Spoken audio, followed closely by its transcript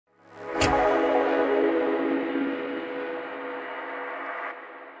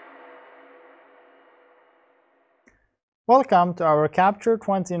Welcome to our Capture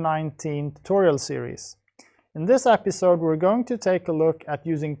 2019 tutorial series. In this episode, we're going to take a look at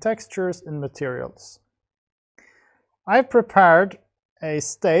using textures in materials. I've prepared a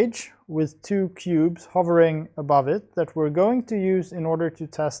stage with two cubes hovering above it that we're going to use in order to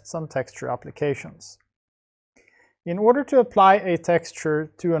test some texture applications. In order to apply a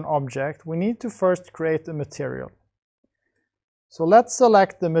texture to an object, we need to first create a material. So let's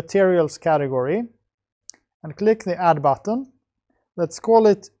select the Materials category and click the Add button. Let's call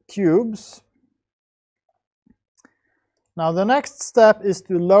it Cubes. Now the next step is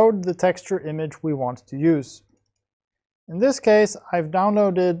to load the texture image we want to use. In this case, I've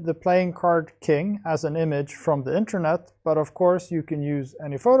downloaded the playing card king as an image from the internet, but of course you can use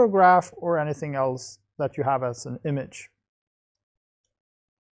any photograph or anything else that you have as an image.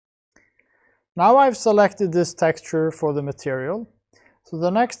 Now I've selected this texture for the material. So the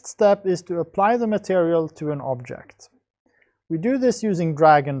next step is to apply the material to an object. We do this using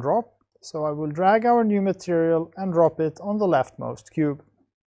drag and drop, so I will drag our new material and drop it on the leftmost cube.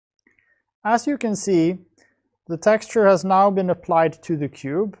 As you can see, the texture has now been applied to the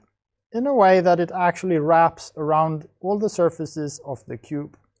cube in a way that it actually wraps around all the surfaces of the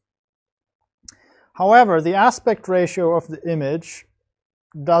cube. However, the aspect ratio of the image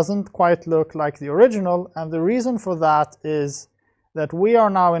doesn't quite look like the original, and the reason for that is that we are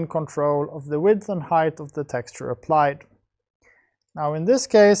now in control of the width and height of the texture applied. Now in this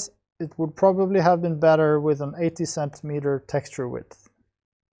case, it would probably have been better with an 80 centimeter texture width.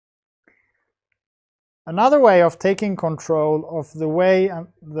 Another way of taking control of the way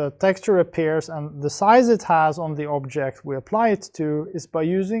the texture appears and the size it has on the object we apply it to is by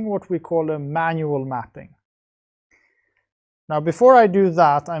using what we call a manual mapping. Now before I do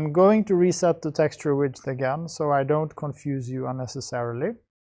that, I'm going to reset the texture width again so I don't confuse you unnecessarily.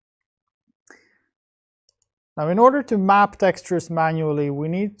 Now in order to map textures manually, we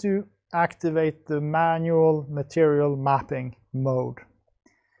need to activate the manual material mapping mode.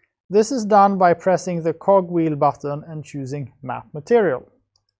 This is done by pressing the cogwheel button and choosing Map Material.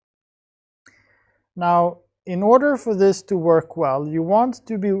 Now, in order for this to work well, you want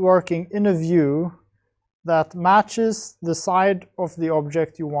to be working in a view that matches the side of the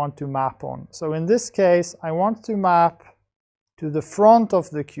object you want to map on. So in this case, I want to map to the front of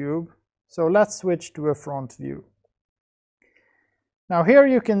the cube, so let's switch to a front view. Now here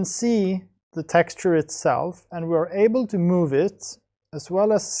you can see the texture itself, and we're able to move it as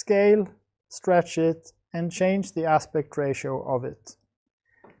well as scale, stretch it, and change the aspect ratio of it.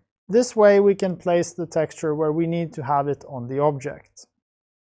 This way we can place the texture where we need to have it on the object.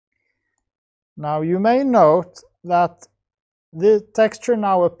 Now you may note that the texture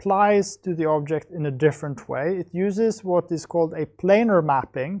now applies to the object in a different way. It uses what is called a planar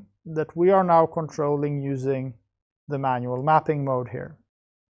mapping that we are now controlling using the manual mapping mode here.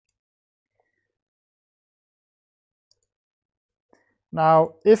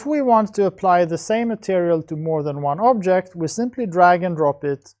 Now, if we want to apply the same material to more than one object, we simply drag and drop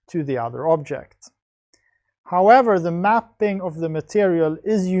it to the other object. However, the mapping of the material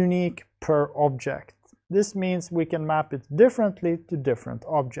is unique per object. This means we can map it differently to different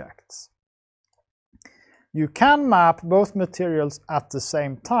objects. You can map both materials at the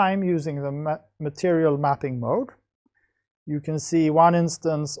same time using the material mapping mode. You can see one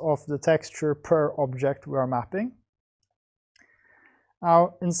instance of the texture per object we are mapping.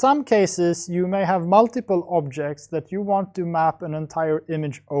 Now, in some cases, you may have multiple objects that you want to map an entire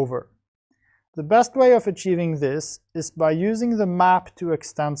image over. The best way of achieving this is by using the Map to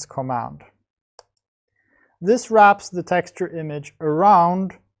Extents command. This wraps the texture image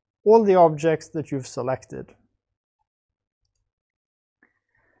around all the objects that you've selected.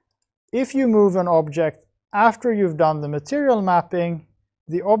 If you move an object after you've done the material mapping,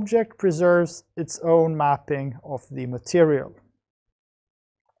 the object preserves its own mapping of the material.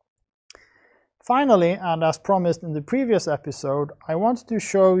 Finally, and as promised in the previous episode, I want to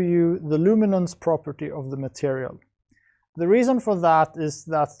show you the luminance property of the material. The reason for that is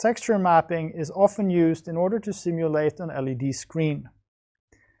that texture mapping is often used in order to simulate an LED screen.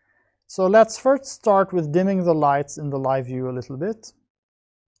 So let's first start with dimming the lights in the live view a little bit.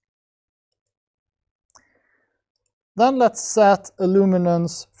 Then let's set a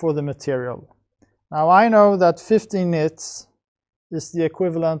luminance for the material. Now I know that 50 nits is the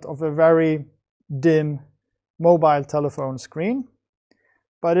equivalent of a very dim mobile telephone screen,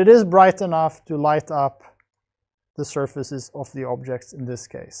 but it is bright enough to light up the surfaces of the objects in this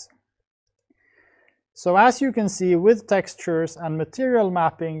case. So as you can see, with textures and material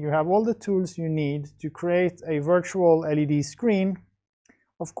mapping, you have all the tools you need to create a virtual LED screen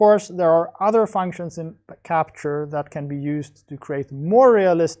Of course, there are other functions in Capture that can be used to create more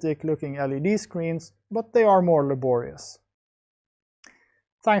realistic looking LED screens, but they are more laborious.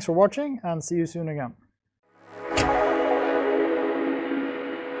 Thanks for watching and see you soon again.